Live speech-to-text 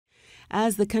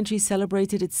As the country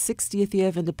celebrated its 60th year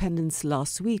of independence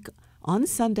last week, on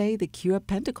Sunday, the Curepe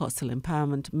Pentecostal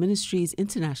Empowerment Ministries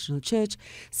International Church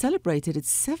celebrated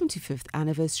its 75th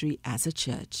anniversary as a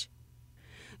church.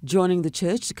 Joining the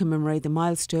church to commemorate the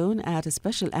milestone at a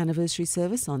special anniversary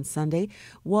service on Sunday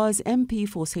was MP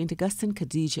for St. Augustine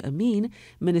Khadijah Ameen,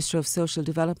 Minister of Social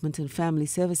Development and Family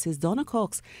Services Donna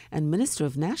and Minister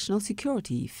of National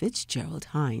Security Fitzgerald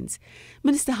Hinds.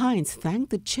 Minister Hinds thanked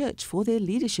the church for their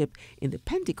leadership in the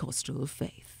Pentecostal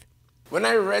faith. When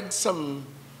I read some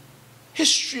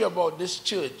history about this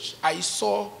church, I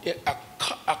saw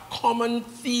a common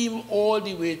theme all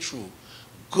the way through: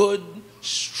 good,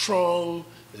 strong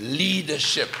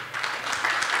leadership.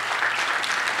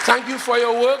 Thank you for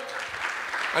your work,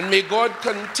 and may God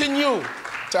continue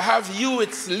to have you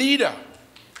its leader.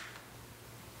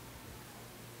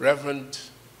 Reverend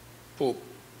Pope,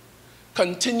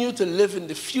 continue to live in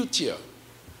the future,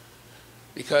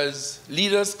 because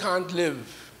leaders can't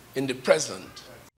live in the present.